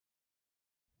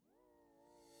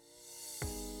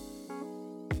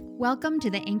Welcome to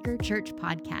the Anchor Church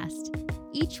podcast.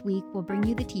 Each week, we'll bring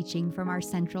you the teaching from our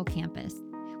central campus.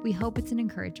 We hope it's an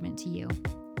encouragement to you.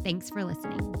 Thanks for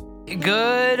listening.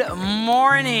 Good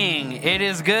morning. It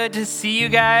is good to see you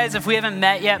guys. If we haven't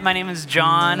met yet, my name is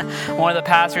John, one of the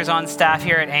pastors on staff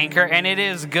here at Anchor, and it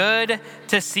is good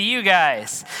to see you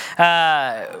guys.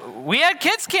 We had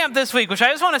kids camp this week, which I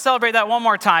just want to celebrate that one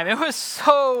more time. It was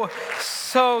so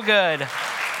good.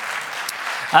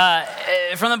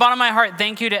 From the bottom of my heart,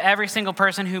 thank you to every single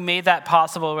person who made that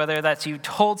possible, whether that's you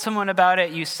told someone about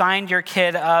it, you signed your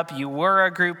kid up, you were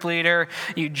a group leader,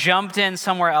 you jumped in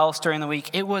somewhere else during the week.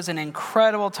 It was an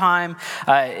incredible time,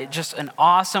 just an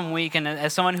awesome week. And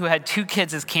as someone who had two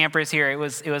kids as campers here, it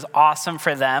was awesome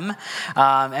for them,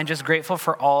 and just grateful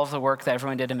for all of the work that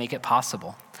everyone did to make it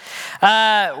possible.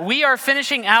 We are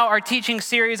finishing out our teaching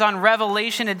series on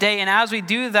Revelation today, and as we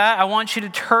do that, I want you to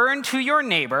turn to your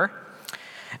neighbor.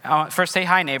 First, say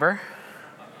hi, neighbor.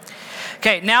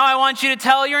 Okay, now I want you to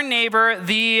tell your neighbor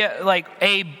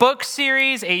a book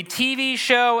series, a TV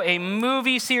show, a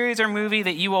movie series or movie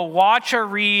that you will watch or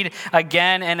read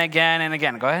again and again and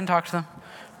again. Go ahead and talk to them.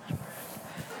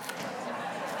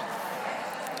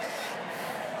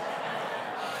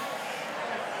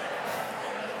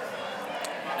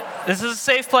 This is a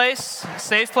safe place.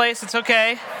 It's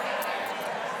okay.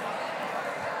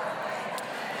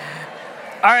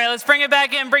 All right, let's bring it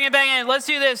back in. Let's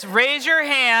do this. Raise your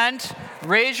hand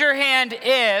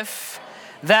if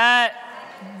that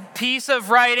piece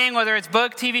of writing, whether it's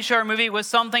book, TV show, or movie, was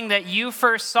something that you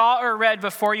first saw or read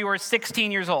before you were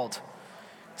 16 years old.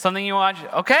 Something you watched.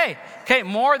 Okay,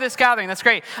 more of this gathering. That's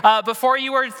great. Before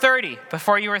you were 30.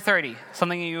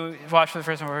 Something you watched for the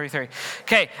first time before you were 30.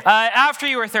 Okay, after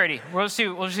you were 30. We'll just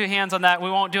do hands on that. We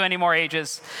won't do any more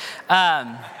ages.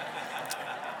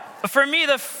 For me,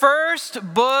 the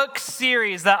first book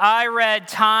series that I read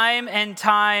time and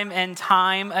time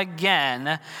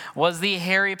again was the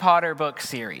Harry Potter book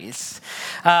series.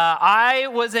 I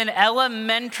was in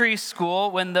elementary school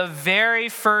when the very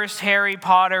first Harry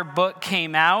Potter book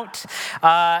came out,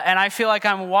 and I feel like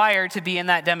I'm wired to be in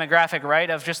that demographic,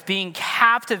 right, of just being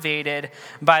captivated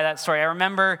by that story. I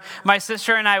remember my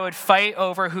sister and I would fight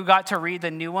over who got to read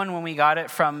the new one when we got it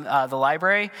from the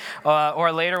library,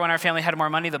 or later when our family had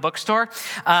more money, the bookstore.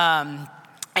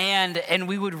 And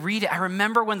we would read it. I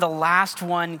remember when the last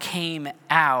one came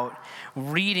out,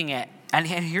 reading it. And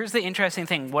here's the interesting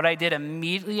thing. What I did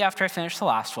immediately after I finished the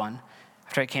last one,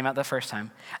 after it came out the first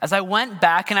time, as I went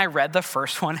back and I read the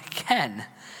first one again.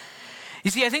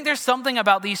 You see, I think there's something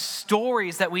about these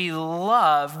stories that we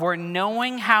love where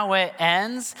knowing how it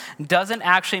ends doesn't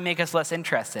actually make us less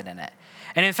interested in it.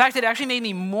 And in fact, it actually made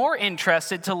me more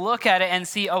interested to look at it and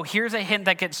see, oh, here's a hint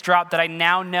that gets dropped that I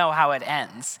now know how it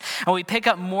ends. And we pick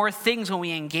up more things when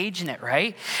we engage in it,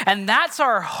 right? And that's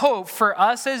our hope for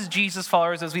us as Jesus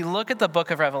followers as we look at the book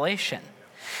of Revelation.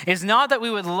 It's not that we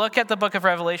would look at the book of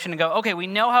Revelation and go, okay, we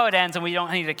know how it ends and we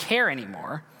don't need to care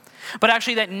anymore. But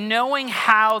actually that knowing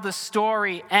how the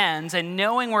story ends and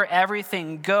knowing where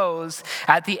everything goes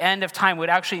at the end of time would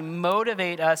actually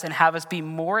motivate us and have us be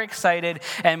more excited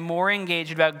and more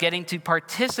engaged about getting to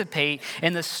participate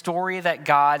in the story that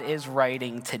God is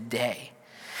writing today.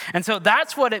 And so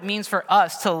that's what it means for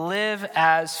us to live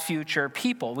as future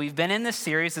people. We've been in this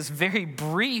series, this very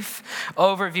brief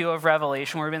overview of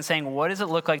Revelation, where we've been saying, what does it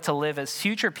look like to live as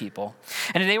future people?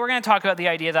 And today we're going to talk about the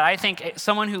idea that I think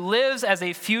someone who lives as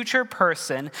a future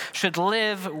person should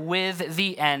live with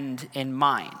the end in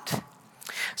mind.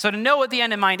 So to know what the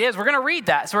end in mind is, we're going to read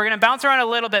that. So we're going to bounce around a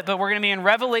little bit, but we're going to be in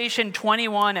Revelation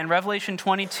 21 and Revelation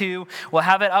 22. We'll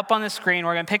have it up on the screen.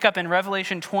 We're going to pick up in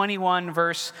Revelation 21,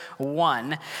 verse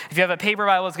 1. If you have a paper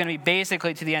Bible, it's going to be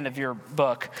basically to the end of your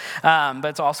book, but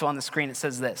it's also on the screen. It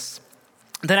says this.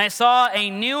 Then I saw a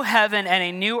new heaven and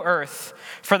a new earth,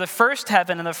 for the first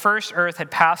heaven and the first earth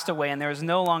had passed away, and there was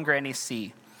no longer any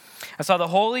sea. I saw the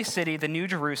holy city, the new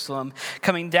Jerusalem,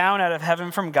 coming down out of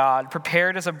heaven from God,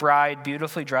 prepared as a bride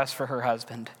beautifully dressed for her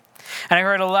husband. And I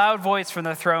heard a loud voice from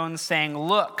the throne saying,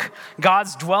 "Look,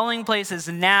 God's dwelling place is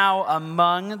now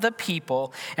among the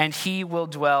people, and he will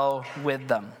dwell with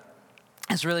them."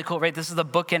 It's really cool, right? This is the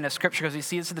bookend of Scripture because we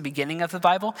see this at the beginning of the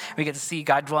Bible. We get to see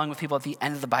God dwelling with people at the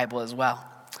end of the Bible as well.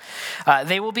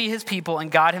 They will be his people, and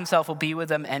God himself will be with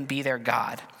them and be their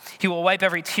God. He will wipe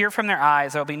every tear from their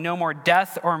eyes. There will be no more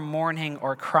death or mourning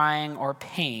or crying or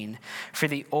pain, for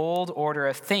the old order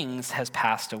of things has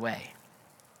passed away.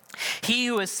 He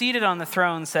who is seated on the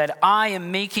throne said, "I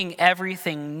am making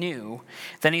everything new."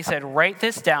 Then he said, "Write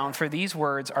this down, for these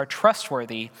words are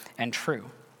trustworthy and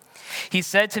true." He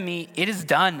said to me, "It is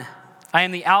done." I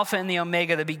am the Alpha and the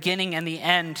Omega, the beginning and the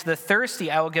end. To the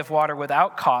thirsty I will give water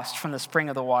without cost from the spring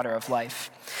of the water of life.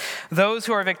 Those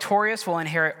who are victorious will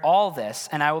inherit all this,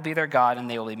 and I will be their God, and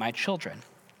they will be my children.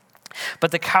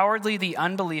 But the cowardly, the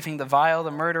unbelieving, the vile,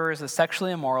 the murderers, the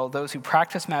sexually immoral, those who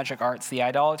practice magic arts, the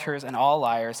idolaters, and all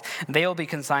liars, they will be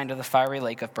consigned to the fiery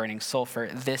lake of burning sulfur.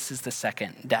 This is the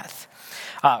second death.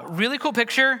 Really cool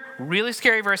picture, really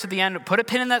scary verse at the end. Put a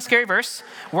pin in that scary verse.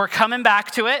 We're coming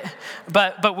back to it,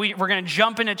 but we're going to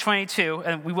jump into 22,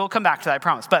 and we will come back to that, I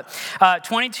promise. But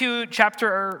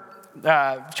chapter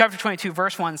 22,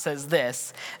 verse 1 says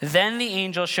this: Then the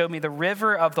angel showed me the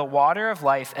river of the water of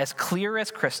life, as clear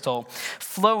as crystal,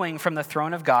 flowing from the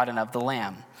throne of God and of the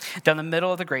Lamb, down the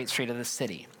middle of the great street of the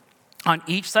city. On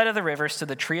each side of the river stood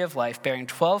the tree of life, bearing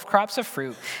 12 crops of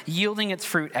fruit, yielding its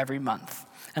fruit every month.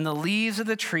 And the leaves of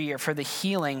the tree are for the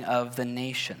healing of the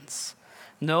nations.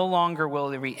 No longer will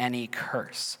there be any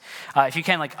curse. If you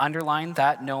can underline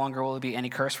that, no longer will there be any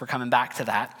curse. We're coming back to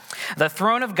that. The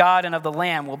throne of God and of the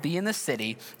Lamb will be in the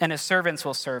city, and his servants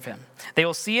will serve him. They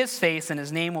will see his face, and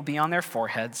his name will be on their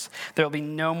foreheads. There will be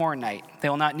no more night. They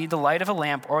will not need the light of a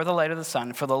lamp or the light of the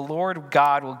sun, for the Lord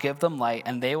God will give them light,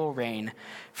 and they will reign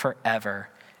forever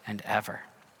and ever.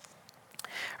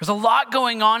 There's a lot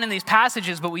going on in these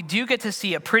passages, but we do get to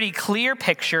see a pretty clear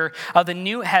picture of the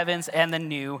new heavens and the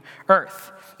new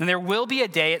earth. And there will be a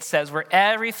day, it says, where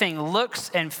everything looks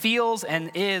and feels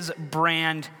and is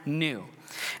brand new.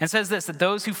 And it says this, that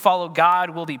those who follow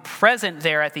God will be present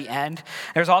there at the end.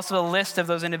 There's also a list of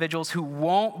those individuals who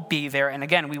won't be there. And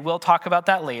again, we will talk about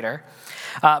that later.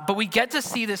 But we get to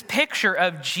see this picture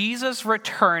of Jesus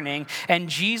returning and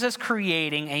Jesus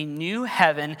creating a new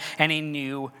heaven and a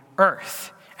new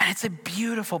earth. And it's a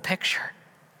beautiful picture.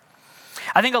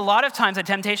 I think a lot of times the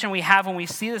temptation we have when we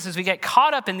see this is we get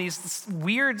caught up in these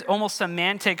weird, almost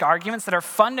semantic arguments that are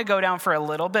fun to go down for a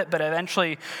little bit, but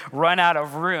eventually run out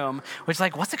of room, which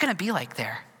is what's it going to be like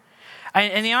there?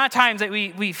 And the amount of times that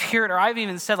we've heard, or I've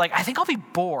even said, I think I'll be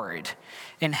bored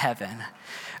in heaven.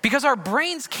 Because our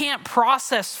brains can't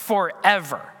process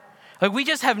forever. We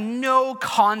just have no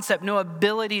concept, no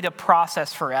ability to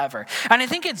process forever. And I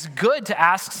think it's good to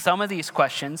ask some of these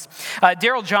questions.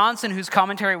 Darrell Johnson, whose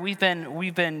commentary we've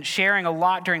been sharing a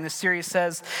lot during this series,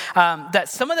 says that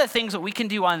some of the things that we can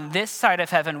do on this side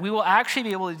of heaven, we will actually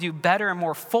be able to do better and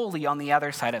more fully on the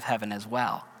other side of heaven as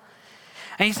well.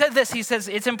 And he said this, he says,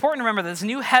 it's important to remember that this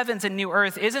new heavens and new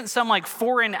earth isn't some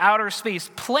foreign outer space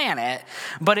planet,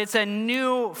 but it's a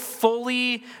new,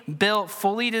 fully built,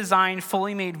 fully designed,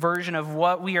 fully made version of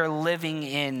what we are living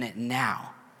in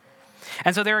now.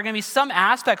 And so there are going to be some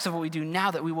aspects of what we do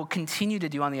now that we will continue to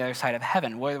do on the other side of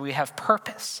heaven, where we have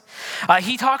purpose.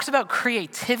 He talks about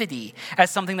creativity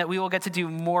as something that we will get to do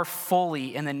more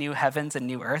fully in the new heavens and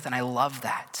new earth, and I love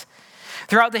that.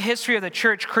 Throughout the history of the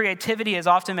church, creativity has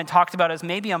often been talked about as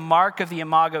maybe a mark of the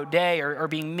Imago Dei, or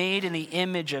being made in the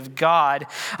image of God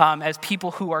as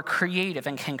people who are creative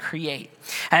and can create.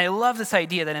 And I love this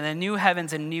idea that in the new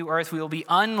heavens and new earth, we will be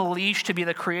unleashed to be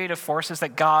the creative forces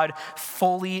that God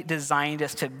fully designed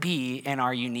us to be in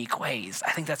our unique ways.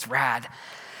 I think that's rad.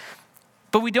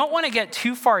 But we don't want to get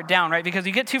too far down, right? Because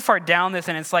you get too far down this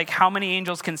and it's how many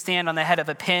angels can stand on the head of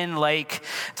a pin,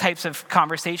 types of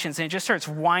conversations, and it just starts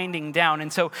winding down.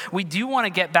 And so we do want to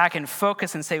get back and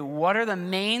focus and say, what are the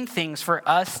main things for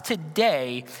us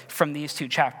today from these two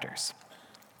chapters?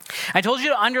 I told you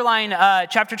to underline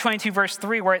chapter 22, verse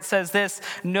 3, where it says this: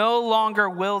 no longer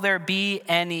will there be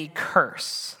any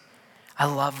curse. I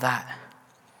love that.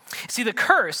 See, the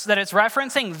curse that it's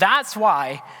referencing, that's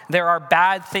why there are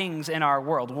bad things in our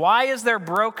world. Why is there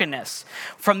brokenness?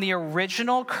 From the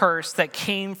original curse that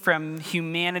came from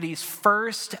humanity's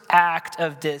first act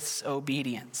of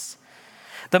disobedience.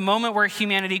 The moment where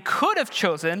humanity could have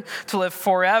chosen to live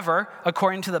forever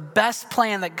according to the best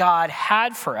plan that God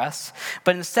had for us,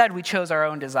 but instead we chose our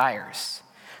own desires.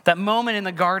 That moment in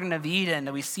the Garden of Eden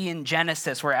that we see in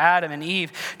Genesis where Adam and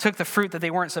Eve took the fruit that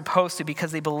they weren't supposed to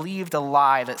because they believed a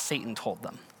lie that Satan told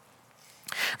them.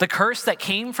 The curse that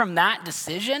came from that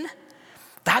decision,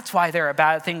 that's why there are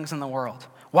bad things in the world.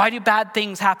 Why do bad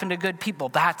things happen to good people?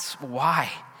 That's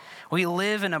why. We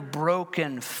live in a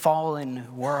broken,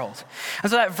 fallen world. And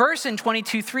so that verse in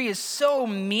 22:3 is so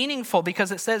meaningful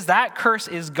because it says that curse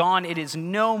is gone. It is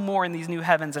no more in these new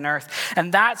heavens and earth.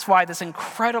 And that's why this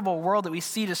incredible world that we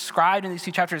see described in these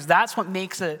two chapters, that's what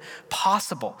makes it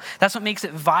possible. That's what makes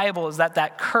it viable, is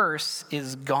that curse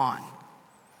is gone.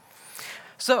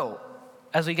 So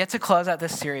as we get to close out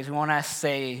this series, we want to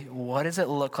say, what does it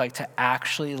look like to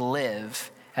actually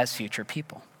live as future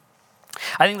people?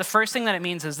 I think the first thing that it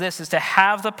means is this, is to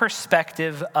have the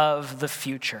perspective of the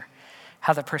future.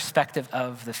 have the perspective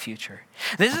of the future.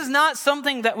 This is not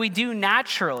something that we do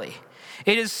naturally.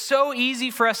 It is so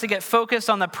easy for us to get focused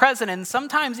on the present and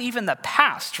sometimes even the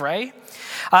past, right?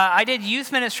 I did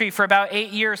youth ministry for about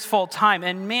 8 years full time,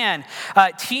 and man,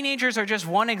 teenagers are just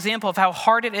one example of how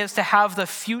hard it is to have the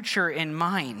future in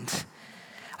mind.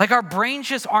 Like our brains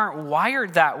just aren't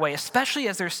wired that way, especially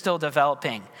as they're still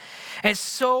developing. And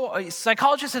so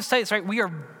psychologists have studied this, right? We are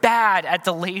bad at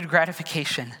delayed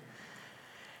gratification.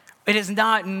 It is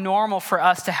not normal for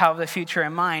us to have the future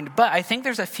in mind, but I think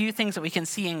there's a few things that we can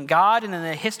see in God and in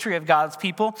the history of God's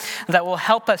people that will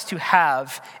help us to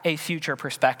have a future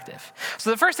perspective. So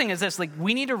the first thing is this,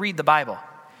 we need to read the Bible.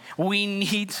 We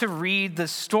need to read the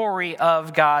story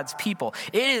of God's people.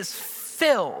 It is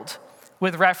filled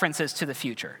with references to the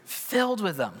future, filled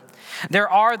with them. There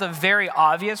are the very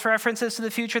obvious references to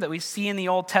the future that we see in the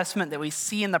Old Testament, that we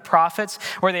see in the prophets,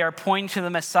 where they are pointing to the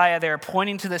Messiah. They are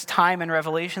pointing to this time in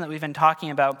Revelation that we've been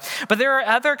talking about. But there are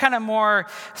other kind of more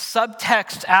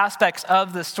subtext aspects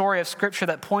of the story of Scripture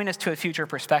that point us to a future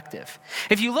perspective.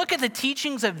 If you look at the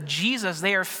teachings of Jesus,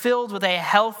 they are filled with a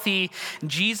healthy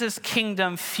Jesus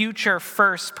kingdom future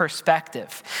first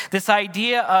perspective. This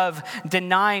idea of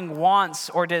denying wants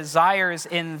or desires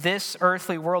in this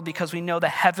earthly world because we know the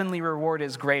heavenly reward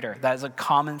is greater. That is a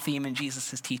common theme in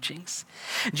Jesus' teachings.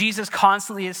 Jesus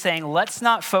constantly is saying, let's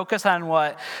not focus on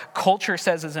what culture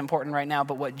says is important right now,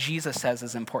 but what Jesus says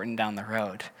is important down the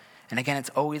road. And again, it's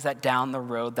always that down the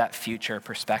road, that future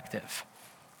perspective.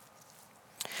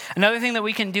 Another thing that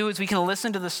we can do is we can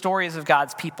listen to the stories of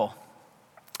God's people.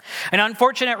 An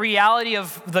unfortunate reality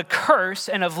of the curse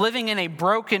and of living in a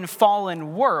broken,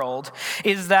 fallen world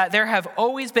is that there have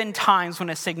always been times when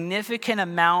a significant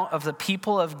amount of the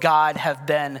people of God have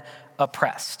been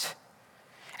oppressed.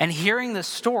 And hearing the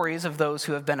stories of those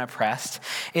who have been oppressed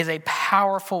is a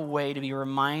powerful way to be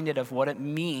reminded of what it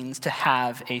means to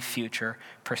have a future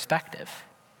perspective.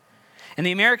 In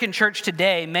the American church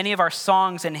today, many of our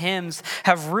songs and hymns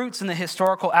have roots in the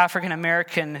historical African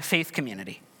American faith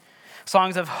community.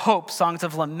 Songs of hope, songs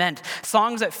of lament,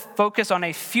 songs that focus on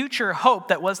a future hope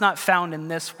that was not found in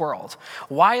this world.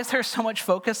 Why is there so much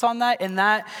focus on that in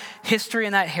that history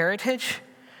and that heritage?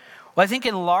 Well, I think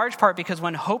in large part because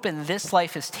when hope in this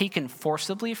life is taken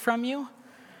forcibly from you,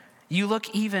 you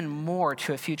look even more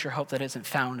to a future hope that isn't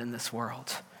found in this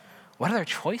world. What other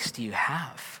choice do you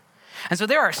have? And so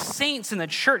there are saints in the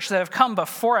church that have come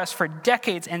before us for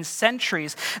decades and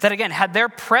centuries that, again, had their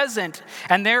present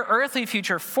and their earthly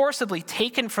future forcibly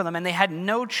taken from them, and they had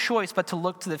no choice but to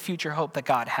look to the future hope that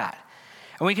God had.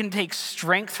 And we can take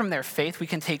strength from their faith. We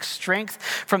can take strength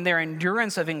from their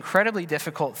endurance of incredibly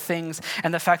difficult things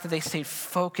and the fact that they stayed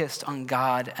focused on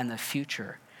God and the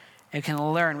future. And we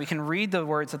can learn, we can read the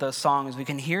words of those songs, we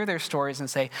can hear their stories and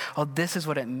say, oh, this is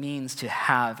what it means to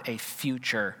have a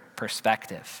future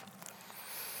perspective.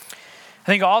 I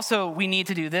think also we need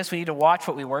to do this. We need to watch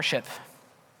what we worship.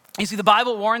 You see, the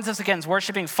Bible warns us against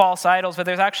worshiping false idols, but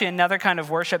there's actually another kind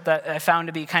of worship that I found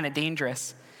to be kind of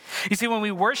dangerous. You see, when we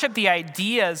worship the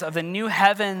ideas of the new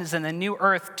heavens and the new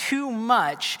earth too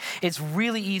much, it's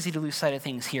really easy to lose sight of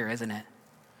things here, isn't it?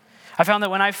 I found that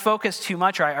when I focus too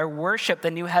much or I worship the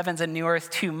new heavens and new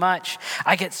earth too much,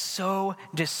 I get so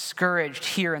discouraged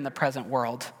here in the present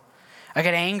world. I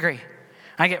get angry.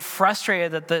 I get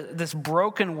frustrated that this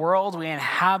broken world we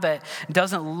inhabit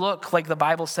doesn't look like the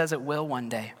Bible says it will one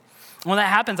day. When that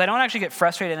happens, I don't actually get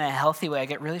frustrated in a healthy way. I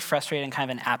get really frustrated in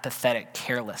kind of an apathetic,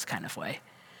 careless kind of way.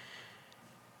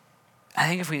 I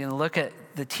think if we look at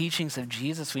the teachings of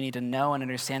Jesus, we need to know and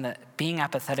understand that being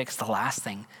apathetic is the last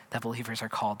thing that believers are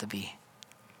called to be.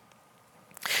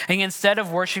 I think instead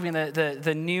of worshiping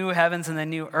the new heavens and the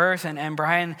new earth, and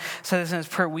Brian said this in his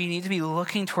prayer, we need to be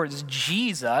looking towards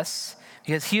Jesus,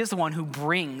 because he is the one who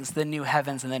brings the new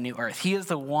heavens and the new earth. He is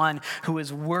the one who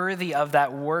is worthy of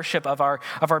that worship, of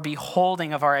our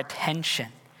beholding, of our attention.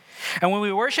 And when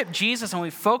we worship Jesus and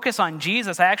we focus on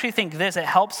Jesus, I actually think it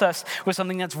helps us with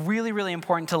something that's really, really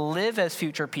important to live as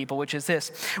future people, which is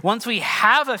this. Once we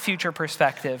have a future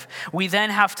perspective, we then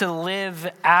have to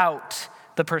live out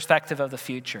the perspective of the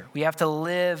future. We have to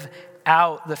live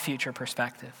out the future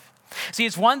perspective. See,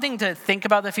 it's one thing to think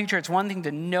about the future. It's one thing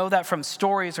to know that from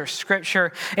stories or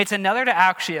scripture. It's another to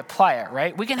actually apply it,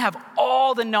 right? We can have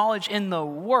all the knowledge in the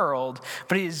world,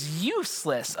 but it is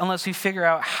useless unless we figure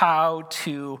out how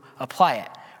to apply it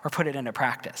or put it into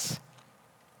practice.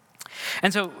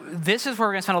 And so this is where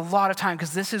we're going to spend a lot of time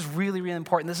because this is really, really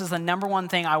important. This is the number one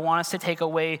thing I want us to take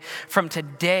away from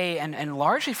today and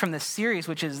largely from this series,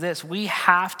 which is this. We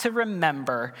have to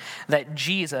remember that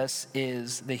Jesus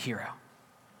is the hero.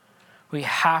 We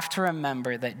have to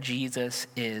remember that Jesus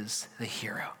is the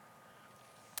hero.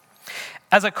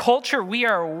 As a culture, we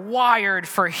are wired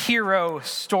for hero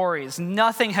stories.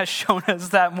 Nothing has shown us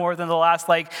that more than the last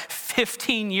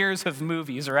 15 years of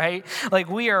movies, right?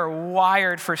 We are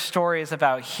wired for stories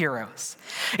about heroes.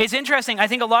 It's interesting. I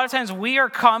think a lot of times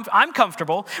I'm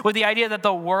comfortable with the idea that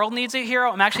the world needs a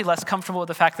hero. I'm actually less comfortable with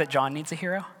the fact that John needs a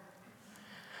hero.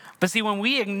 But see, when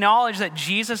we acknowledge that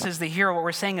Jesus is the hero, what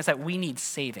we're saying is that we need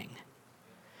saving.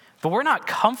 But we're not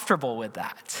comfortable with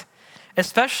that.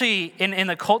 Especially in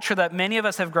the culture that many of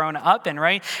us have grown up in,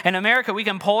 right? In America, we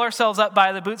can pull ourselves up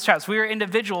by the bootstraps. We are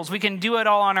individuals. We can do it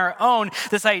all on our own.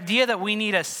 This idea that we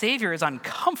need a savior is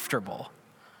uncomfortable.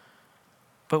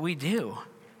 But we do,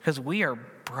 because we are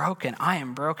broken. I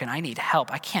am broken. I need help.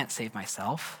 I can't save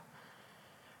myself.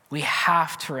 We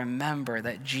have to remember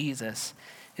that Jesus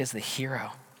is the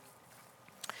hero.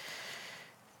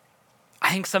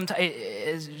 I think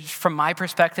sometimes, from my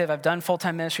perspective, I've done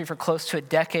full-time ministry for close to a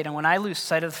decade, and when I lose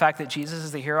sight of the fact that Jesus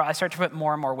is the hero, I start to put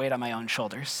more and more weight on my own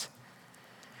shoulders.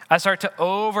 I start to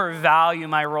overvalue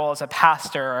my role as a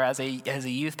pastor or as a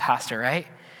youth pastor, right?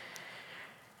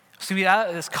 So we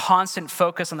have this constant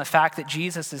focus on the fact that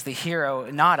Jesus is the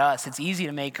hero, not us. It's easy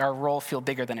to make our role feel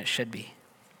bigger than it should be.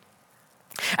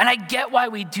 And I get why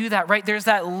we do that, right? There's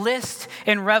that list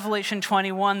in Revelation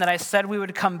 21 that I said we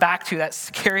would come back to, that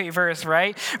scary verse,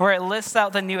 right? Where it lists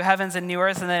out the new heavens and new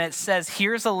earth, and then it says,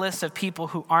 here's a list of people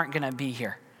who aren't going to be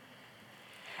here.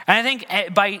 And I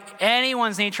think by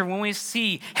anyone's nature, when we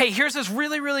see, hey, here's this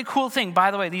really, really cool thing.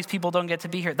 By the way, these people don't get to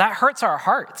be here. That hurts our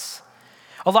hearts.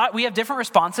 We have different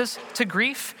responses to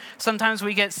grief. Sometimes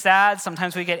we get sad,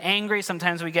 sometimes we get angry,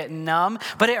 sometimes we get numb.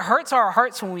 But it hurts our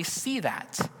hearts when we see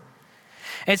that.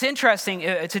 It's interesting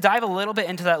to dive a little bit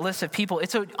into that list of people.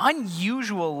 It's an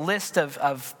unusual list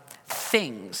of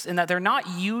things in that they're not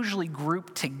usually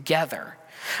grouped together.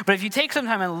 But if you take some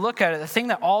time and look at it, the thing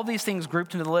that all these things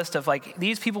grouped into the list of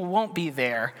these people won't be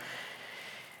there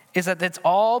is that it's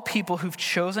all people who've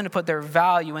chosen to put their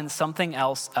value in something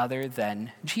else other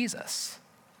than Jesus.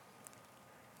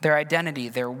 Their identity,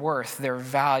 their worth, their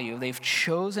value, they've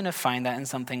chosen to find that in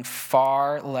something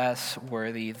far less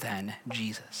worthy than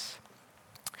Jesus.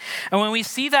 And when we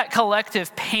see that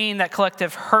collective pain, that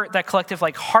collective hurt, that collective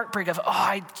heartbreak of,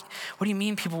 what do you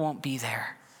mean people won't be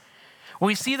there? When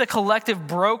we see the collective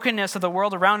brokenness of the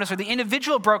world around us or the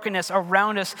individual brokenness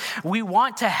around us, we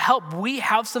want to help. We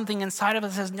have something inside of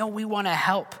us that says, no, we want to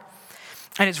help.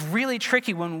 And it's really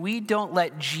tricky when we don't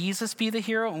let Jesus be the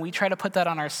hero and we try to put that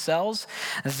on ourselves.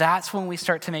 That's when we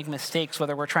start to make mistakes,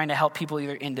 whether we're trying to help people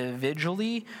either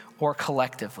individually or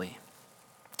collectively.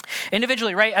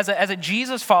 Individually, right, as a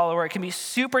Jesus follower, it can be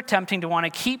super tempting to want to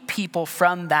keep people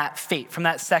from that fate, from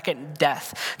that second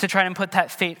death, to try and put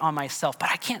that fate on myself.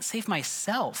 But I can't save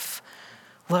myself,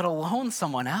 let alone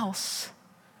someone else.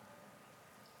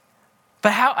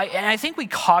 But and I think we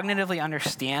cognitively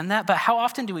understand that, but how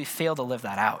often do we fail to live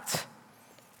that out?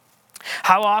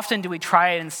 How often do we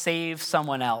try and save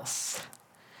someone else?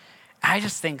 I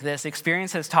just think this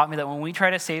experience has taught me that when we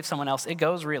try to save someone else, it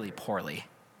goes really poorly.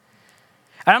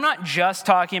 And I'm not just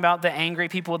talking about the angry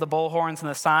people with the bullhorns and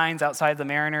the signs outside the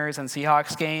Mariners and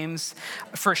Seahawks games.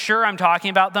 For sure, I'm talking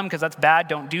about them because that's bad.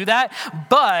 Don't do that.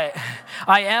 But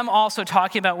I am also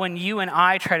talking about when you and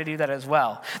I try to do that as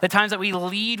well. The times that we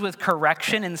lead with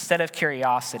correction instead of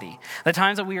curiosity. The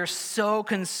times that we are so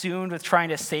consumed with trying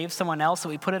to save someone else that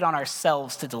we put it on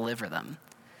ourselves to deliver them.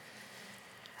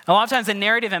 A lot of times the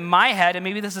narrative in my head, and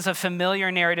maybe this is a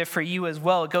familiar narrative for you as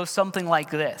well, it goes something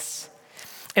like this.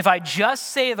 If I just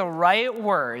say the right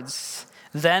words,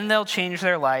 then they'll change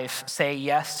their life, say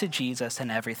yes to Jesus, and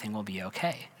everything will be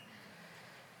okay.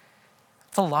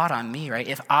 It's a lot on me, right?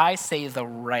 If I say the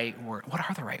right word, what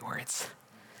are the right words?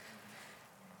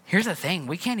 Here's the thing,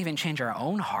 we can't even change our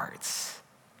own hearts.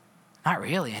 Not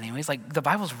really anyways. The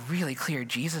Bible's really clear.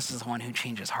 Jesus is the one who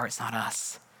changes hearts, not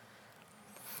us.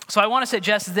 So I want to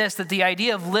suggest this, that the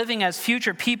idea of living as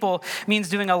future people means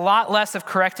doing a lot less of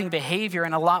correcting behavior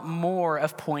and a lot more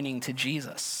of pointing to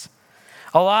Jesus.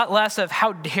 A lot less of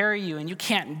how dare you and you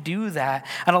can't do that,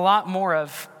 and a lot more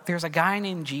of there's a guy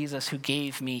named Jesus who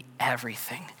gave me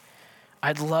everything.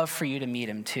 I'd love for you to meet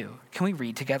him too. Can we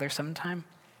read together sometime?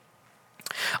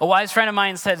 A wise friend of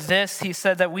mine said this. He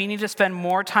said that we need to spend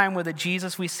more time with the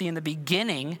Jesus we see in the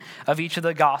beginning of each of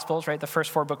the Gospels, right? The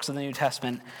first 4 books of the New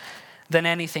Testament, than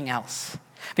anything else.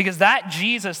 Because that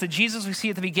Jesus, the Jesus we see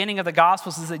at the beginning of the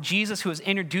Gospels, is the Jesus who was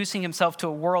introducing himself to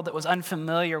a world that was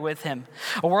unfamiliar with him,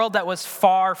 a world that was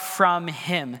far from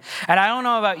him. And I don't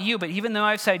know about you, but even though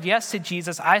I've said yes to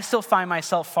Jesus, I still find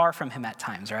myself far from him at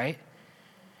times, right?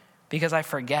 Because I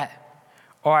forget.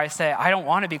 Or I say, I don't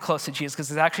want to be close to Jesus because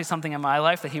there's actually something in my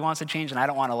life that he wants to change and I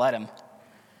don't want to let him.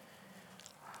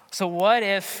 So what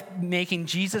if making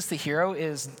Jesus the hero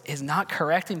is not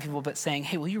correcting people, but saying,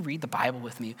 hey, will you read the Bible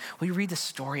with me? Will you read the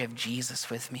story of Jesus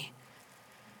with me?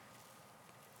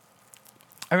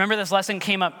 I remember this lesson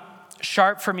came up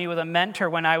sharp for me with a mentor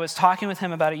when I was talking with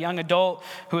him about a young adult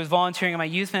who was volunteering in my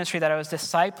youth ministry that I was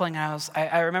discipling.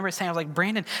 I remember saying, I was like,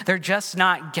 Brandon, they're just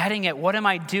not getting it. What am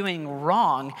I doing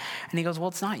wrong? And he goes, well,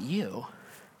 it's not you.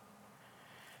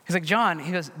 He's like, John,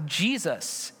 he goes,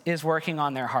 Jesus is working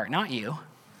on their heart, not you.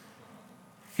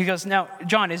 He goes, now,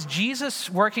 John, is Jesus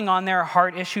working on their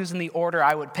heart issues in the order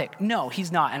I would pick? No,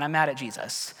 he's not, and I'm mad at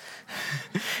Jesus.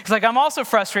 He's like, I'm also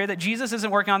frustrated that Jesus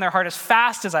isn't working on their heart as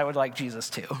fast as I would like Jesus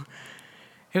to.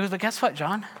 He goes, but guess what,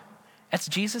 John? It's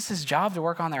Jesus' job to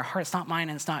work on their heart. It's not mine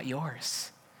and it's not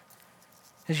yours.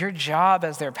 It's your job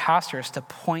as their pastor is to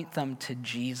point them to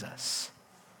Jesus.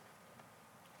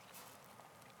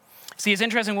 See, it's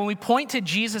interesting. When we point to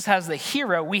Jesus as the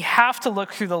hero, we have to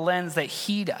look through the lens that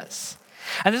he does.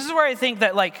 And this is where I think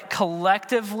that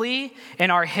collectively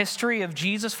in our history of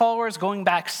Jesus followers going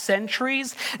back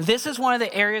centuries, this is one of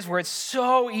the areas where it's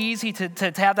so easy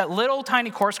to have that little tiny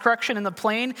course correction in the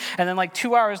plane, and then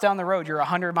 2 hours down the road, you're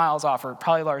 100 miles off, or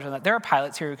probably larger than that. There are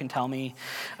pilots here who can tell me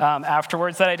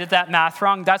afterwards that I did that math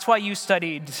wrong. That's why you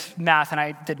studied math and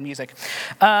I did music.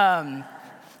 Right,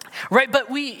 but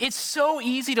it's so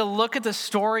easy to look at the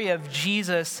story of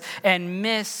Jesus and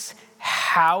miss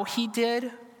how he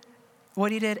did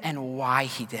what he did and why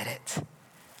he did it.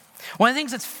 One of the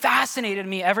things that's fascinated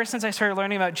me ever since I started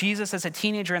learning about Jesus as a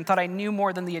teenager and thought I knew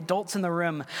more than the adults in the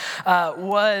room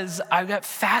was I got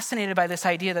fascinated by this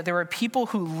idea that there were people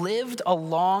who lived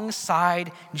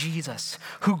alongside Jesus,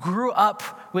 who grew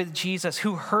up with Jesus,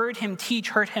 who heard him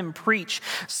teach, heard him preach,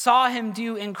 saw him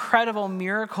do incredible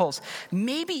miracles,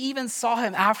 maybe even saw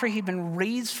him after he'd been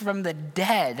raised from the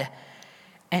dead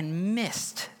and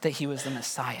missed that he was the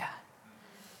Messiah.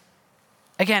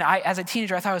 Again, as a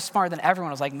teenager, I thought I was smarter than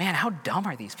everyone. I was like, man, how dumb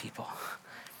are these people?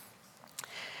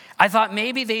 I thought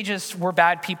maybe they just were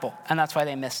bad people, and that's why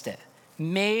they missed it.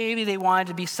 Maybe they wanted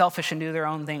to be selfish and do their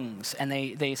own things, and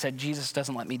they said, Jesus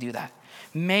doesn't let me do that.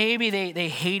 Maybe they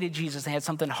hated Jesus. They had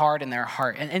something hard in their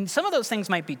heart. And some of those things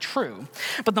might be true.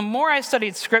 But the more I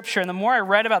studied Scripture and the more I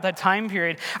read about that time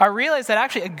period, I realized that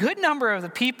actually a good number of the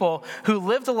people who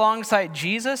lived alongside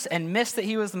Jesus and missed that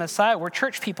he was the Messiah were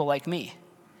church people like me.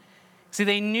 See,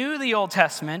 they knew the Old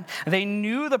Testament. They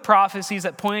knew the prophecies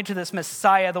that pointed to this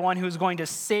Messiah, the one who was going to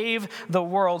save the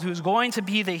world, who's going to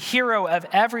be the hero of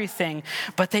everything,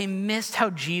 but they missed how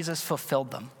Jesus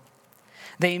fulfilled them.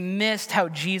 They missed how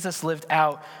Jesus lived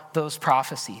out those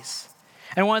prophecies.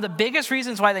 And one of the biggest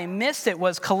reasons why they missed it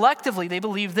was collectively they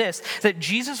believed this, that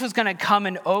Jesus was going to come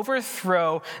and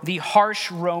overthrow the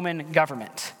harsh Roman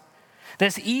government.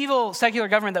 This evil secular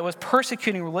government that was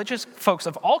persecuting religious folks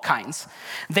of all kinds,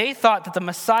 they thought that the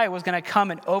Messiah was going to come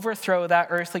and overthrow that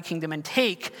earthly kingdom and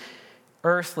take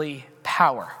earthly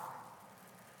power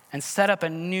and set up a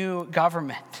new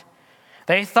government.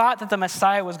 They thought that the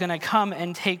Messiah was going to come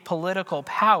and take political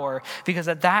power because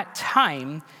at that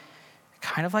time,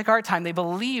 kind of like our time, they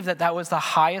believed that that was the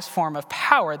highest form of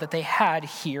power that they had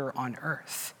here on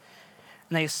earth.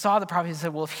 And they saw the prophet and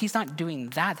said, well, if he's not doing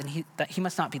that, then he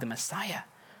must not be the Messiah.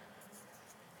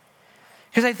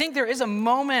 Because I think there is a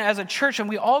moment as a church, and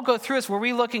we all go through this, where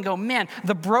we look and go, man,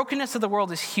 the brokenness of the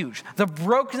world is huge. The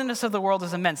brokenness of the world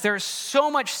is immense. There is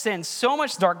so much sin, so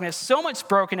much darkness, so much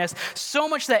brokenness, so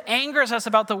much that angers us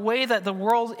about the way that the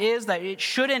world is, that it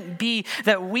shouldn't be,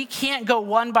 that we can't go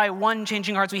one by one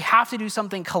changing hearts. We have to do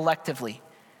something collectively.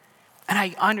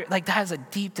 And that is a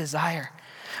deep desire.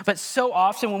 But so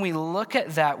often when we look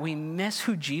at that, we miss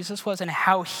who Jesus was and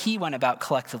how he went about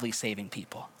collectively saving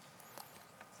people.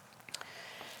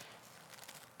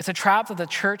 It's a trap that the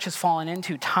church has fallen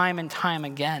into time and time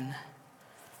again.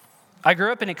 I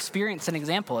grew up and experienced an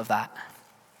example of that.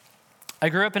 I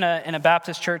grew up in a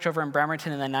Baptist church over in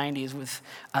Bremerton in the 90s with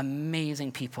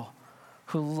amazing people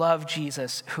who loved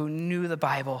Jesus, who knew the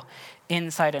Bible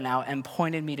inside and out and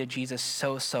pointed me to Jesus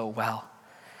so well.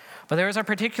 But there was a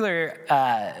particular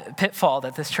pitfall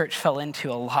that this church fell into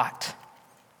a lot.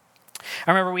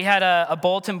 I remember we had a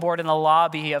bulletin board in the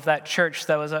lobby of that church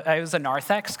that was a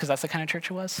narthex, because that's the kind of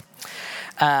church it was.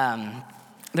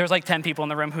 There was 10 people in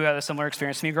the room who had a similar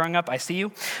experience to me growing up. I see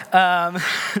you.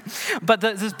 But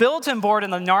this bulletin board in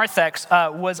the narthex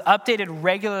was updated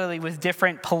regularly with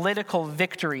different political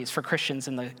victories for Christians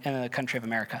in the country of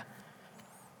America.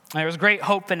 There was great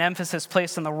hope and emphasis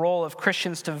placed on the role of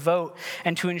Christians to vote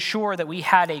and to ensure that we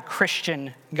had a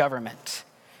Christian government.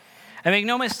 And make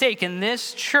no mistake, in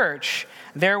this church,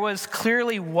 there was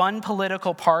clearly one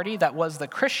political party that was the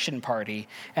Christian party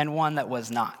and one that was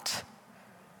not.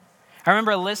 I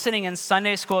remember listening in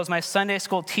Sunday school as my Sunday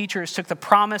school teachers took the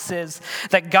promises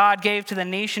that God gave to the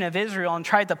nation of Israel and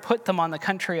tried to put them on the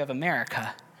country of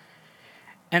America.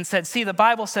 And said, see, the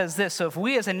Bible says this, so if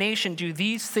we as a nation do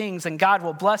these things, then God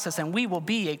will bless us and we will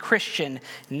be a Christian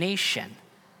nation.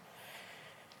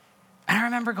 And I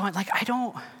remember going, I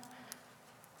don't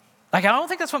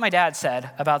think that's what my dad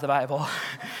said about the Bible.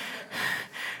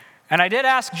 And I did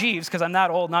ask Jeeves, because I'm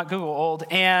that old, not Google old,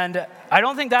 and I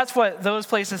don't think that's what those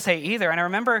places say either. And I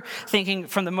remember thinking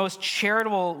from the most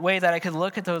charitable way that I could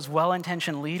look at those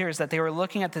well-intentioned leaders, that they were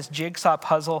looking at this jigsaw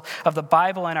puzzle of the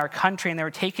Bible in our country, and they were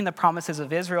taking the promises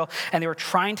of Israel, and they were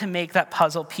trying to make that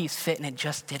puzzle piece fit, and it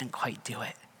just didn't quite do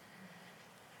it.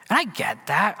 And I get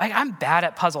that. I'm bad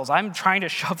at puzzles. I'm trying to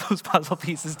shove those puzzle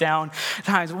pieces down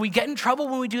times. We get in trouble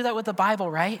when we do that with the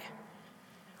Bible, right?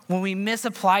 When we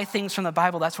misapply things from the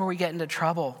Bible, that's where we get into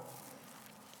trouble.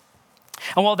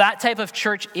 And while that type of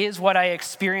church is what I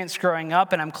experienced growing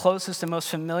up, and I'm closest and most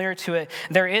familiar to it,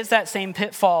 there is that same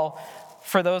pitfall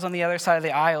for those on the other side of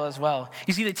the aisle as well.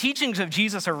 You see, the teachings of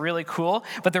Jesus are really cool,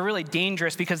 but they're really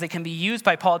dangerous because they can be used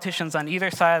by politicians on either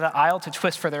side of the aisle to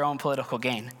twist for their own political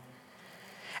gain.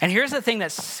 And here's the thing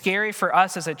that's scary for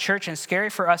us as a church and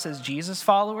scary for us as Jesus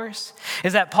followers,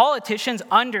 is that politicians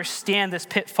understand this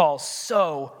pitfall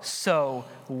so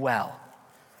well.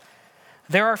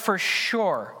 There are for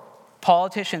sure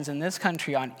politicians in this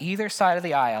country on either side of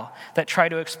the aisle that try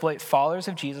to exploit followers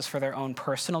of Jesus for their own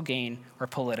personal gain or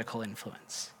political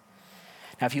influence.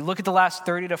 Now, if you look at the last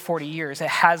 30 to 40 years, it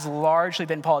has largely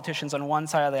been politicians on one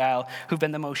side of the aisle who've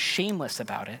been the most shameless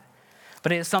about it.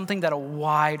 But it is something that a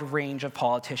wide range of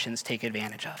politicians take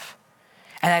advantage of.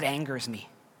 And that angers me.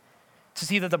 To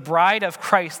see that the bride of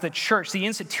Christ, the church, the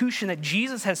institution that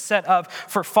Jesus has set up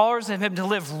for followers of him to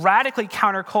live radically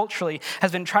counterculturally,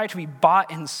 has been tried to be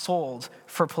bought and sold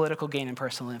for political gain and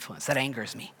personal influence. That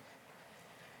angers me.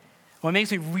 What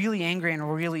makes me really angry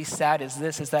and really sad is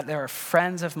that there are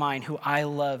friends of mine who I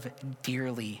love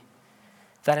dearly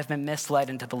that have been misled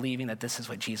into believing that this is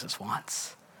what Jesus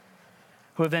wants.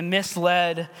 Who have been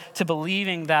misled to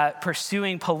believing that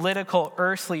pursuing political,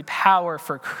 earthly power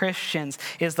for Christians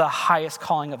is the highest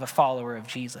calling of a follower of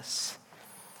Jesus.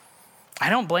 I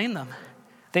don't blame them.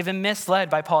 They've been misled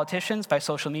by politicians, by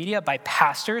social media, by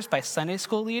pastors, by Sunday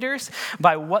school leaders,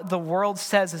 by what the world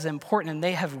says is important, and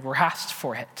they have grasped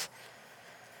for it.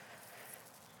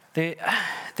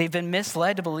 They've been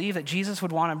misled to believe that Jesus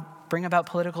would want to bring about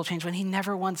political change when he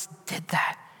never once did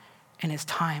that in his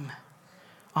time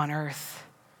on earth.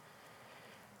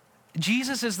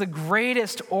 Jesus is the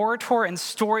greatest orator and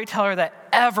storyteller that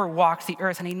ever walked the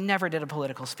earth, and he never did a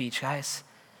political speech, guys.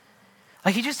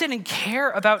 He just didn't care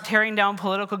about tearing down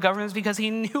political governments because he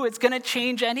knew it's going to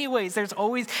change anyways.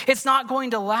 It's not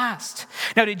going to last.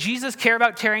 Now, did Jesus care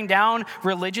about tearing down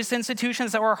religious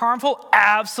institutions that were harmful?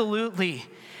 Absolutely.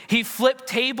 He flipped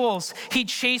tables. He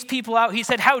chased people out. He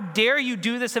said, "How dare you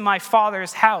do this in my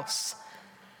Father's house?"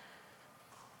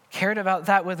 Cared about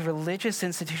that with religious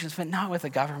institutions, but not with the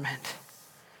government.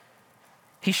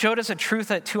 He showed us a truth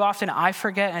that too often I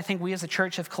forget, and I think we as a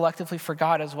church have collectively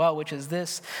forgot as well, which is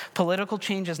this: political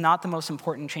change is not the most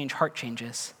important change, heart change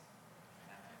is.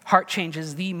 Heart change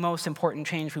is the most important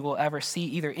change we will ever see,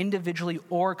 either individually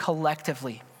or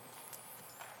collectively.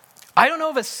 I don't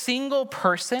know of a single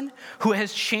person who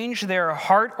has changed their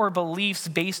heart or beliefs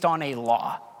based on a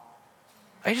law.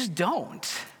 I just don't.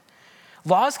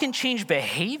 Laws can change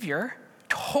behavior,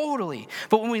 totally.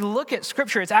 But when we look at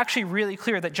Scripture, it's actually really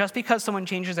clear that just because someone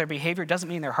changes their behavior doesn't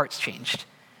mean their heart's changed.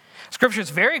 Scripture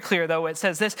is very clear, though. It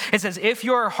says this. It says, if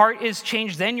your heart is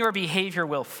changed, then your behavior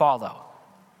will follow.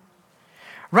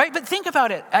 Right? But think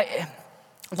about it.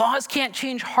 Laws can't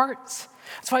change hearts.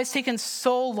 That's why it's taken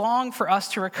so long for us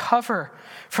to recover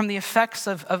from the effects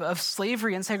of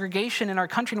slavery and segregation in our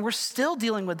country, and we're still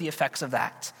dealing with the effects of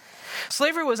that.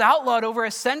 Slavery was outlawed over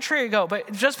a century ago,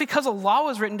 but just because a law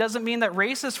was written doesn't mean that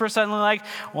racists were suddenly like,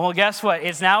 well, guess what?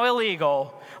 It's now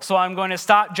illegal, so I'm going to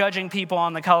stop judging people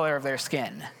on the color of their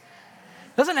skin.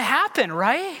 Doesn't happen,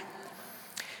 right?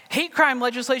 Hate crime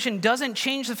legislation doesn't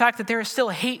change the fact that there is still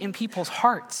hate in people's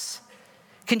hearts.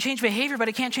 It can change behavior, but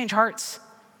it can't change hearts.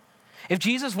 If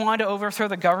Jesus wanted to overthrow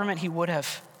the government, he would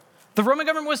have. The Roman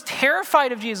government was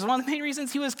terrified of Jesus, one of the main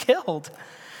reasons he was killed,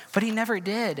 but he never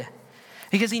did.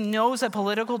 Because he knows that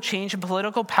political change and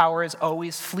political power is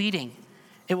always fleeting.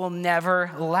 It will never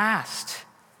last.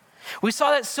 We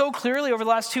saw that so clearly over the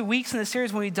last 2 weeks in the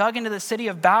series when we dug into the city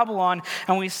of Babylon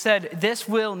and we said, this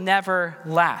will never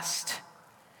last.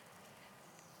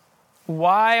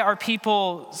 Why are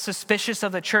people suspicious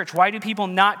of the church? Why do people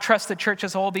not trust the church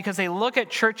as a whole? Because they look at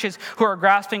churches who are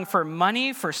grasping for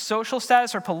money, for social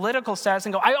status, or political status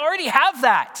and go, I already have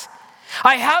that.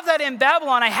 I have that in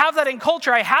Babylon. I have that in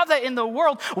culture. I have that in the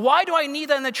world. Why do I need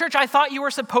that in the church? I thought you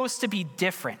were supposed to be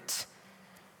different.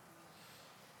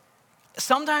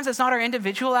 Sometimes it's not our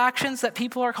individual actions that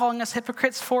people are calling us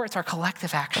hypocrites for. It's our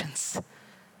collective actions.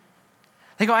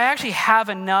 They go, I actually have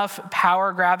enough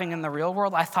power grabbing in the real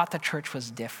world. I thought the church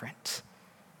was different.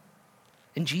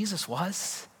 And Jesus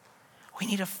was. We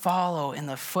need to follow in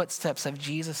the footsteps of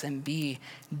Jesus and be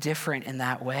different in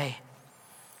that way.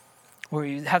 Where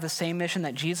you have the same mission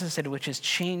that Jesus did, which is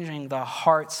changing the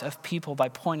hearts of people by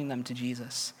pointing them to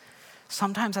Jesus.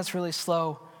 Sometimes that's really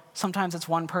slow. Sometimes it's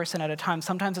one person at a time.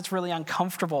 Sometimes it's really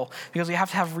uncomfortable because we have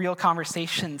to have real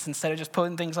conversations instead of just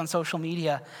putting things on social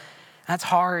media. That's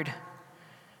hard.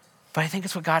 But I think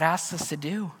it's what God asks us to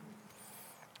do.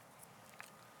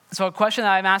 So a question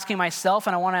that I'm asking myself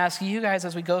and I want to ask you guys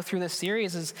as we go through this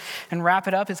series is, and wrap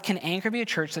it up is, can Anchor be a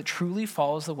church that truly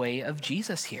follows the way of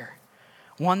Jesus here?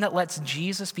 One that lets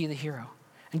Jesus be the hero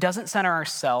and doesn't center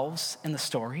ourselves in the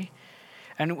story.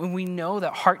 And when we know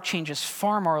that heart change is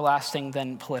far more lasting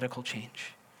than political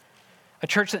change. A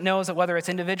church that knows that whether it's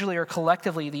individually or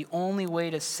collectively, the only way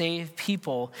to save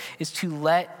people is to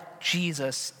let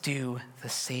Jesus do the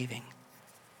saving.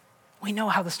 We know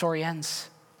how the story ends.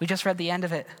 We just read the end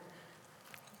of it.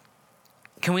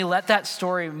 Can we let that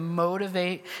story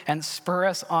motivate and spur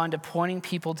us on to pointing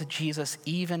people to Jesus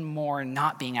even more,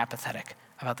 not being apathetic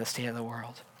about the state of the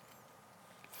world?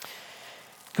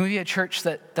 Can we be a church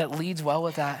that leads well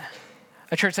with that?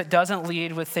 A church that doesn't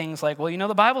lead with things like, well,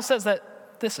 the Bible says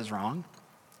that this is wrong.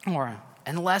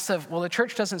 And less of, well, the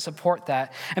church doesn't support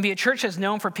that. And be a church that's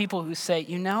known for people who say,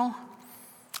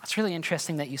 it's really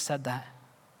interesting that you said that.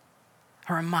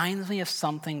 It reminds me of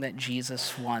something that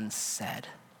Jesus once said.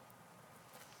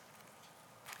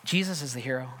 Jesus is the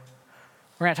hero.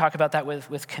 We're going to talk about that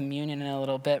with communion in a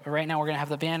little bit. But right now we're going to have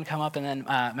the band come up, and then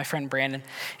my friend Brandon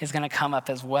is going to come up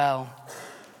as well.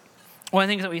 One of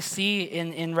the things that we see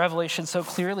in Revelation so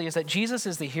clearly is that Jesus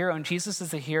is the hero, and Jesus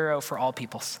is the hero for all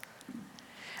peoples.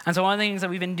 And so one of the things that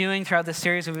we've been doing throughout this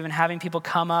series, we've been having people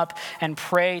come up and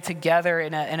pray together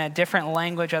in a different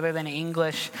language other than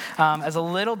English, as a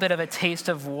little bit of a taste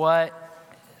of what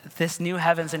this new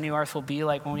heavens and new earth will be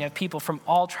like when we have people from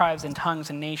all tribes and tongues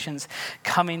and nations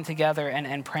coming together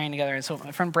and praying together. And so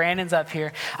my friend Brandon's up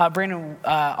here. Brandon,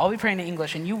 I'll be praying in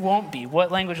English and you won't be.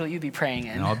 What language will you be praying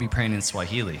in? And I'll be praying in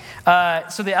Swahili.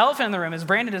 So the elephant in the room is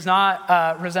Brandon does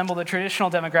not resemble the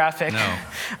traditional demographic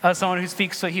of someone who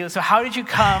speaks Swahili. So how did you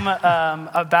come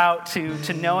about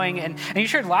to knowing, and you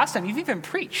shared last time, you've even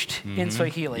preached in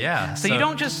Swahili. Yeah. So you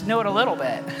don't just know it a little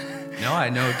bit. No, I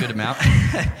know a good amount.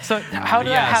 So how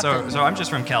did that happen? So I'm just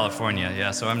from California.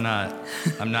 Yeah, so I'm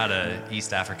not a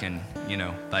East African,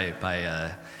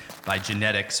 by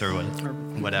genetics or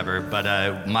whatever.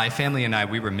 But my family and I,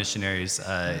 we were missionaries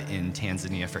in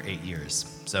Tanzania for 8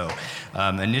 years. So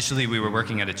initially we were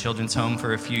working at a children's home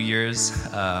for a few years,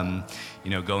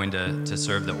 going to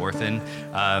serve the orphan.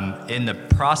 In the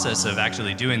process of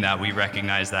actually doing that, we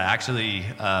recognized that actually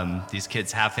these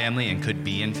kids have family and could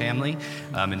be in family.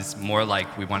 And it's more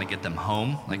like we want to get them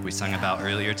home, like we sung about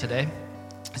earlier today.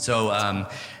 So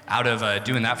out of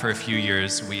doing that for a few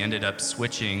years, we ended up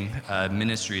switching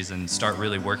ministries and start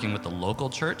really working with the local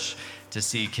church to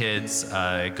see kids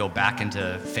go back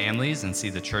into families and see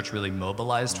the church really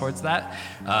mobilize towards that.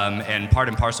 And part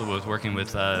and parcel with working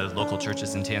with local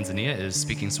churches in Tanzania is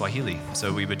speaking Swahili.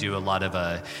 So we would do a lot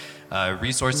of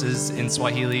resources in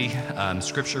Swahili,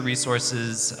 scripture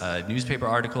resources, newspaper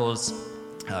articles,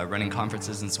 running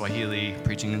conferences in Swahili,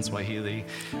 preaching in Swahili,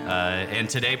 and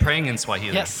today praying in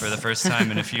Swahili for the first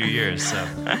time in a few years. So,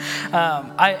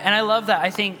 I love that. I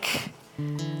think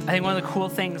one of the cool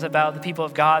things about the people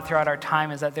of God throughout our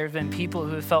time is that there's been people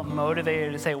who have felt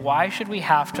motivated to say, why should we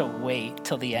have to wait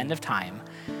till the end of time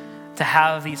to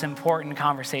have these important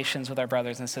conversations with our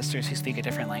brothers and sisters who speak a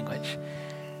different language?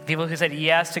 People who said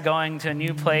yes to going to a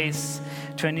new place,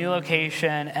 to a new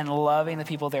location, and loving the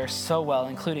people there so well,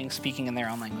 including speaking in their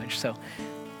own language. So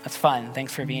that's fun.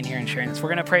 Thanks for being here and sharing this. We're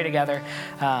going to pray together.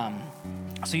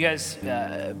 So you guys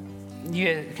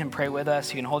can pray with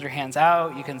us. You can hold your hands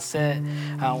out. You can sit,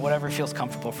 whatever feels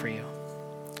comfortable for you.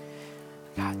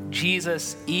 God,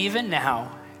 Jesus, even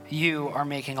now, you are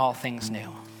making all things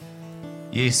new.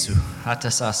 Yesu, hata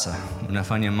sasa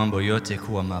unafanya mambo yote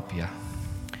kuwa mapya.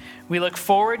 We look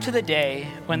forward to the day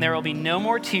when there will be no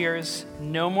more tears,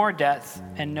 no more death,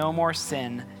 and no more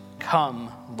sin.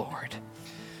 Come, Lord.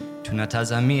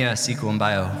 Tunatazamia siku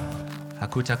ambayo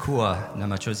hakutakuwa na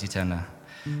machozi tena,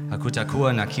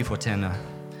 hakutakuwa na kifo tena,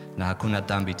 na hakuna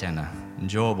dhambi tena.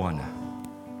 Njoo Bwana.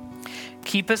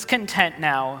 Keep us content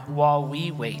now while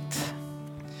we wait.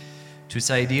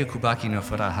 Tusaidie kubaki na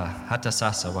furaha hata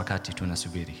sasa wakati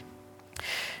tunasubiri.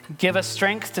 Give us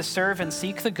strength to serve and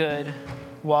seek the good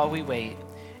while we wait.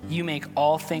 You make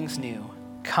all things new.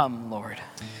 Come, Lord.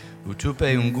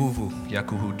 Utupe nguvu ya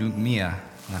kuhudumia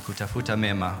na kutafuta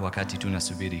mema wakati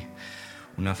tunasubiri.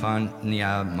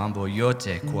 Unafanya mambo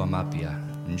yote kuwa mapya.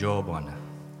 Njoo Bwana.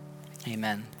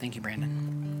 Amen. Thank you,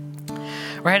 Brandon.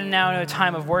 We're heading now to a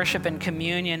time of worship and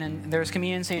communion, and there's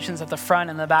communion stations at the front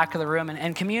and the back of the room.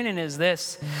 And communion is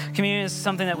this. Communion is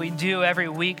something that we do every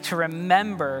week to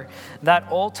remember that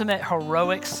ultimate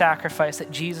heroic sacrifice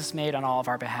that Jesus made on all of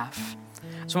our behalf.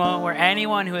 It's a moment where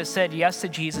anyone who has said yes to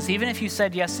Jesus, even if you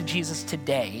said yes to Jesus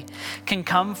today, can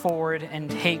come forward and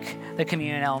take the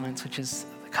communion elements, which is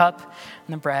the cup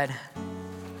and the bread.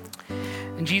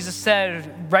 And Jesus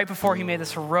said, right before he made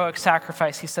this heroic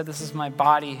sacrifice, he said, this is my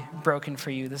body broken for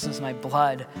you. This is my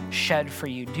blood shed for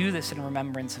you. Do this in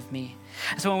remembrance of me.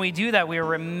 And so when we do that, we are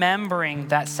remembering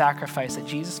that sacrifice that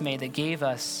Jesus made that gave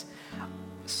us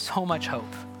so much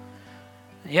hope.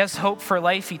 Yes, hope for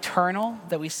life eternal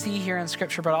that we see here in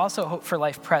Scripture, but also hope for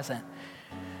life present.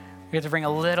 We have to bring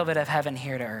a little bit of heaven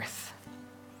here to earth.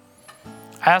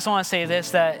 I also want to say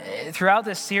this, that throughout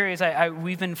this series,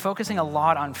 we've been focusing a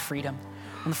lot on freedom.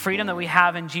 On the freedom that we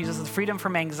have in Jesus, the freedom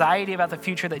from anxiety about the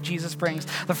future that Jesus brings,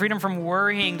 the freedom from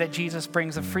worrying that Jesus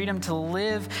brings, the freedom to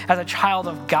live as a child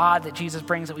of God that Jesus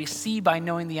brings, that we see by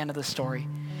knowing the end of the story.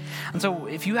 And so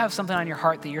if you have something on your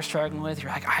heart that you're struggling with,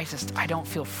 you're like, I don't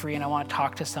feel free and I want to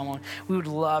talk to someone, we would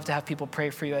love to have people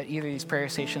pray for you at either of these prayer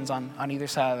stations on either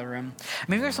side of the room.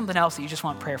 Maybe there's something else that you just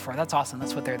want prayer for. That's awesome.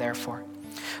 That's what they're there for.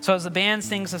 So as the band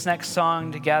sings this next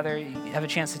song together, you have a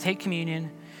chance to take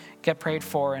communion, get prayed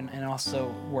for, and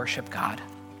also worship God.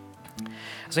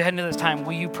 As we head into this time,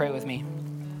 will you pray with me?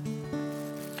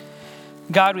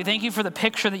 God, we thank you for the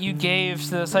picture that you gave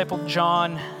to the disciple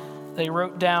John that he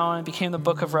wrote down and became the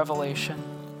book of Revelation.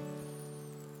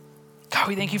 God,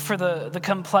 we thank you for the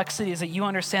complexities that you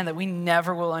understand that we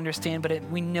never will understand, but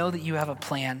we know that you have a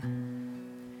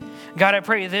plan. God, I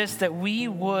pray this, that we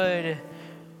would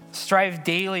strive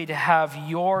daily to have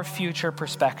your future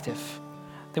perspective,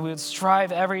 that we would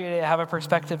strive every day to have a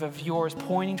perspective of yours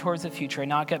pointing towards the future and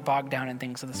not get bogged down in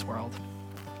things of this world.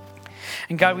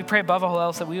 And God, we pray above all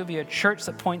else that we would be a church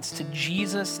that points to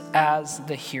Jesus as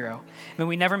the hero. May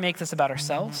we never make this about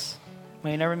ourselves.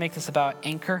 May we never make this about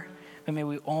Anchor, but may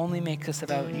we only make this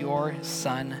about your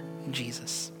Son,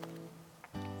 Jesus.